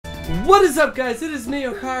What is up, guys? It is me,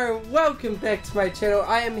 Oparer, and welcome back to my channel.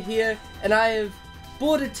 I am here and I have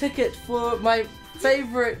bought a ticket for my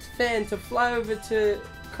favorite fan to fly over to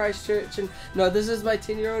Christchurch. And no, this is my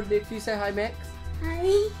 10-year-old nephew. Say hi, Max.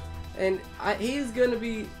 Hi. And he is going to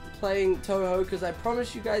be playing Touhou because I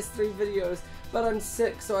promised you guys 3 videos, but I'm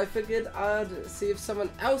sick, so I figured I'd see if someone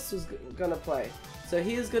else was going to play. So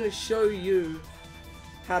he is going to show you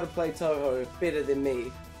how to play Touhou better than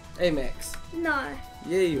me. Hey, Max. No.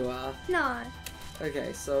 Yeah, you are. No.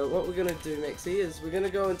 Okay, so what we're gonna do, Maxie, is we're gonna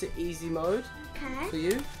go into easy mode Okay. for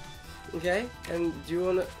you. Okay, and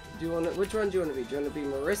which one do you wanna be? Do you wanna be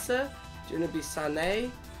Marissa? Do you wanna be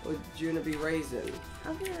Sane? Or do you wanna be Raisin?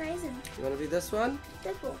 I'll be Raisin. You wanna be this one?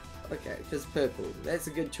 Purple. Okay, because purple. That's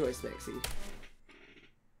a good choice, Maxie.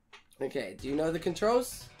 Okay, do you know the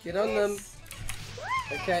controls? Get on them.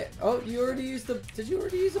 Okay. Oh, you already used the. Did you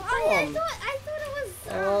already use a bomb? Oh, yeah, I thought it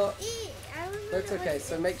was. That's okay.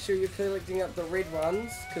 So make sure you're collecting up the red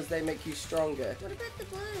ones because they make you stronger. What about the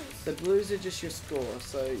blues? The blues are just your score,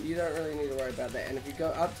 so you don't really need to worry about that. And if you go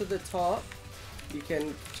up to the top, you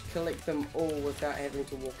can collect them all without having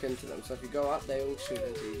to walk into them. So if you go up, they all shoot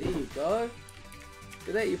into you. There you go. Look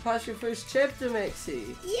at that. You passed your first chapter,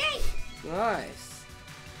 Maxie. Yay! Nice.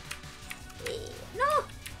 No!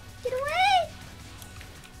 Get away!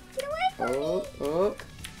 Get away from me! Oh.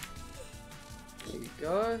 There you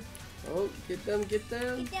go. Oh, get them. Get that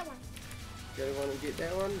one. Gotta want to get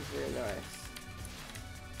that one. Very nice.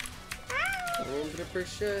 Ow! Remember to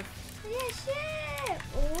press shift. Yeah, shift!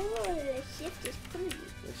 Oh, the shift is pretty.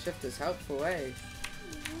 The shift is helpful, eh?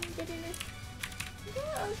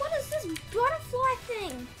 What is this butterfly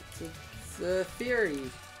thing? It's a fairy.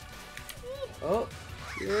 Oh,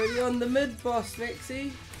 you're already on the mid boss,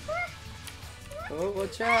 Maxie. Oh,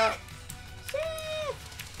 watch out. Shift!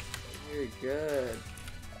 Very good.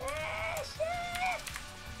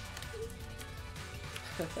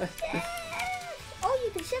 Oh,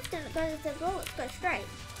 you can shift and the bullets go straight.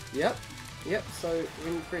 Yep. So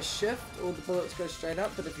when you press shift, all the bullets go straight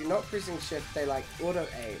up. But if you're not pressing shift, they like auto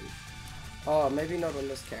aim. Oh, maybe not on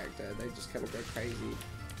this character. They just kind of go crazy.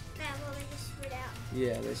 No, well, they just spread out.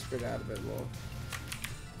 Yeah, they spread out a bit more.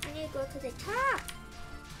 I need to go to the top.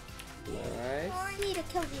 Nice. Oh, I need to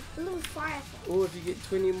kill these blue fireflies. Oh, if you get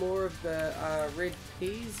 20 more of the red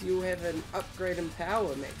peas, you'll have an upgrade in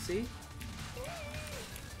power, Maxie.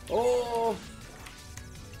 Oh!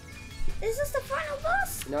 Is this the final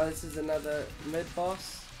boss? No, this is another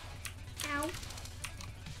mid-boss. Ow.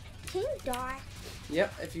 Can you die?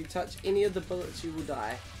 Yep, if you touch any of the bullets, you will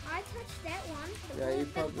die. I touched that one. The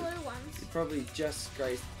No, blue ones. You probably just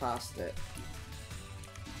grazed past it.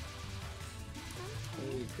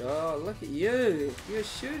 There you go. Look at you. You're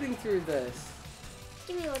shooting through this.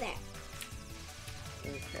 Give me all that.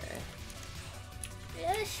 Okay.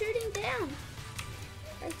 Yeah, shooting down.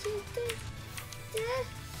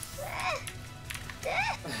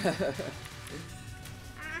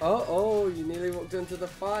 Oh, you nearly walked into the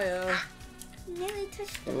fire. Nearly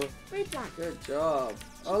touched the red one. Good job.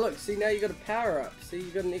 Oh, look, see, now you got a power up. See,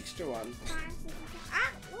 you got an extra one.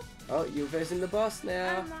 Oh, you're versing the boss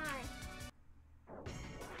now. Oh my.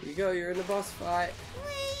 Here you go, you're in the boss fight.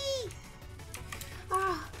 Whee!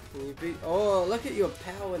 Oh. And you beat. Oh, look at your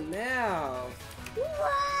power now.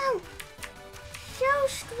 Wow! So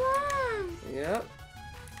strong! Yep.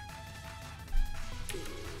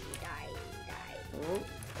 Die. Oh,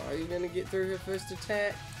 are you going to get through her first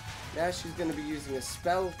attack? Now she's going to be using a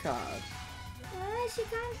spell card. She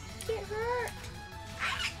can't get hurt.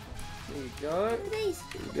 There you go. These.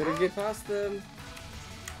 You got to get past them.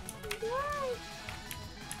 Why?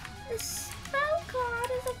 The spell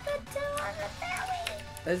card is a bit too overpowered.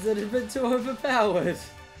 Is it a bit too overpowered?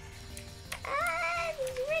 These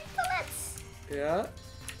red bullets. Yeah.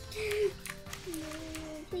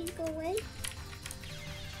 Please go away.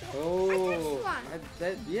 Oh, I touched one.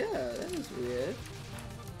 That was weird.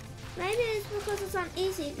 Maybe it's because it's on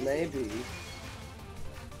easy. Maybe.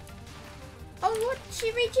 Oh, look,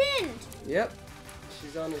 she regened. Yep.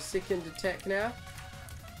 She's on her second attack now.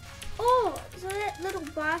 Oh, so that little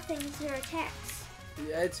bar thing's her attacks.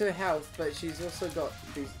 Yeah, it's her health, but she's also got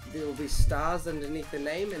these. There will be stars underneath her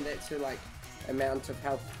name, and that's her like amount of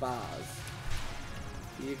health bars.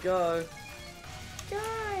 Here you go.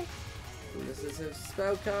 Die. And this is her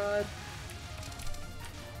spell card.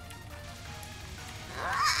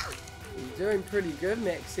 You're doing pretty good,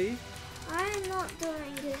 Maxie. I'm not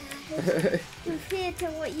doing good compared to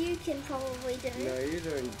what you can probably do. No, you're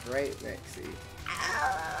doing great, Maxie.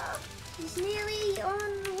 She's nearly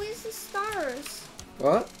on. Where's the stars?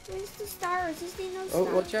 What? Where's the stars? Is there no Oh,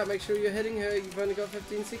 stars? watch out, make sure you're hitting her. You've only got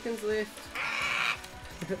 15 seconds left.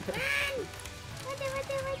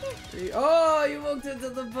 Oh, you walked into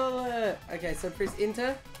the bullet. Okay, so press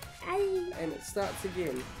enter. Aye. And it starts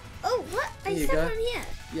again. Oh, what? I start from here.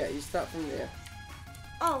 Yeah, you start from there.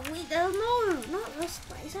 Oh, wait, no, not this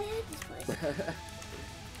place. I hate this place.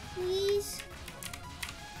 Please.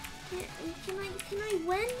 Can I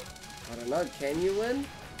win? I don't know. Can you win?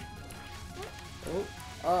 What?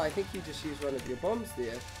 Oh, I think you just used one of your bombs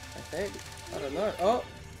there. I think. I don't know. Oh.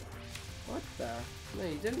 What the? No,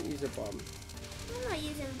 you didn't use a bomb. I'm not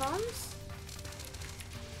using bombs.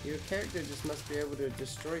 Your character just must be able to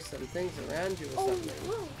destroy some things around you or something.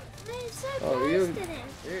 Whoa. I'm so Oh, close to them.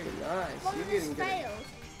 very nice. Bomb You're getting good. failed.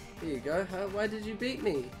 Here you go. Why did you beat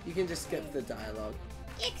me? You can just skip the dialogue.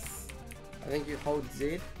 Yes. I think you hold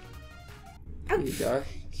Z. Oh. Here you go.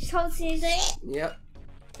 Just hold C. Yep.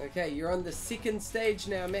 Okay, you're on the second stage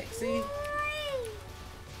now, Maxie.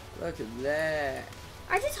 Look at that.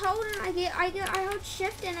 I just hold and I hold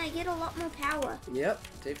shift and I get a lot more power. Yep,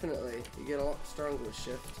 definitely. You get a lot stronger with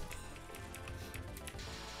shift.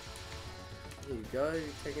 Here you go. You're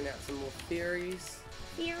taking out some more fairies.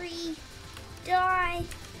 Fury, die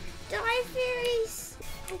fairies.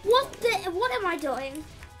 What am I doing?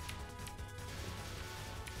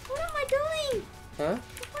 What am I doing? Huh?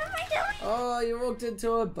 What am I doing? Oh, you walked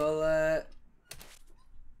into a bullet.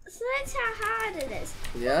 So that's how hard it is.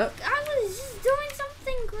 Yep. I was just doing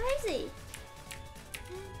something crazy.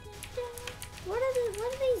 What are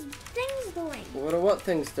these things doing? What are what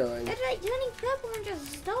things doing? They're like turning purple and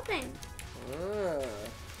just stopping. Ah.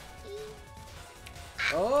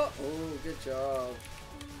 Oh, good job.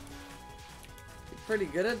 You're pretty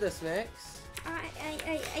good at this, Max.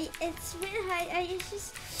 It's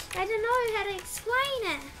I don't know how to explain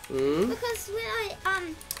it. Because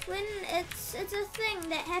when it's a thing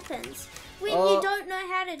that happens. When you don't know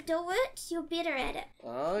how to do it, you're better at it.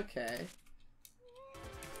 Okay.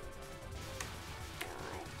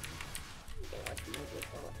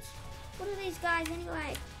 What are these guys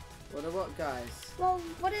anyway? What are what guys? Well,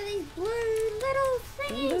 what are these blue little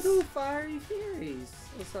things? Little fiery fairies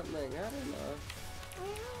or something. I don't know.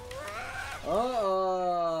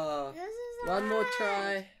 Oh. This is One more hard.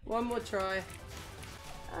 try. One more try.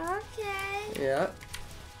 Okay. Yeah.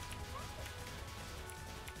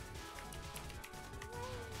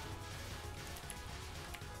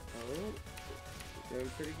 Oh, doing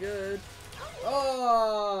pretty good.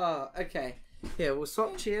 Oh, okay. Here, we'll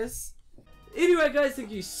swap chairs. Anyway, guys,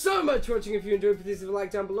 thank you so much for watching. If you enjoyed, please leave a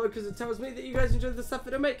like down below because it tells me that you guys enjoyed the stuff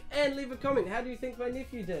that I make. And leave a comment. How do you think my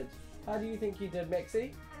nephew did? How do you think you did,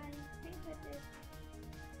 Maxie? I think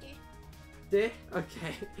I did. There?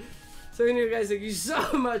 Okay. So anyway, guys, thank you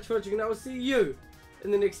so much for watching, and I will see you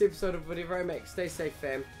in the next episode of whatever I make. Stay safe,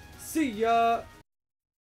 fam. See ya!